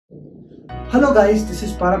Hello guys, this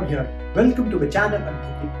is Param here. Welcome to my channel on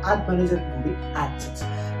Google Ad Manager and Google AdSense.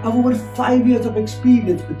 I have over 5 years of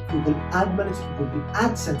experience with Google Ad Manager and Google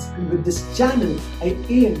AdSense, and with this channel, I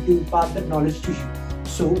aim to impart that knowledge to you.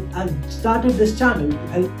 So I've started this channel to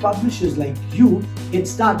help publishers like you get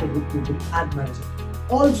started with Google Ad Manager.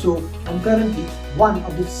 Also, I'm currently one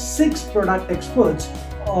of the 6 product experts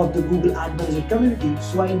of the Google Ad Manager community,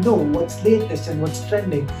 so I know what's latest and what's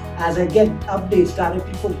trending as I get updates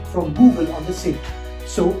directly from Google on the same.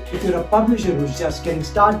 So if you're a publisher who's just getting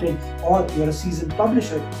started, or you're a seasoned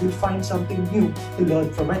publisher, you'll find something new to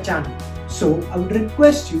learn from my channel. So I would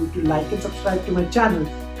request you to like and subscribe to my channel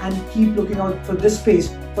and keep looking out for this space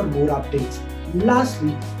for more updates.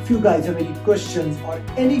 Lastly, if you guys have any questions or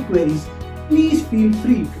any queries, please feel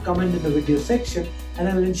free to comment in the video section, and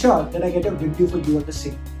I will ensure that I get a video for you on the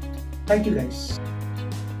same. Thank you guys.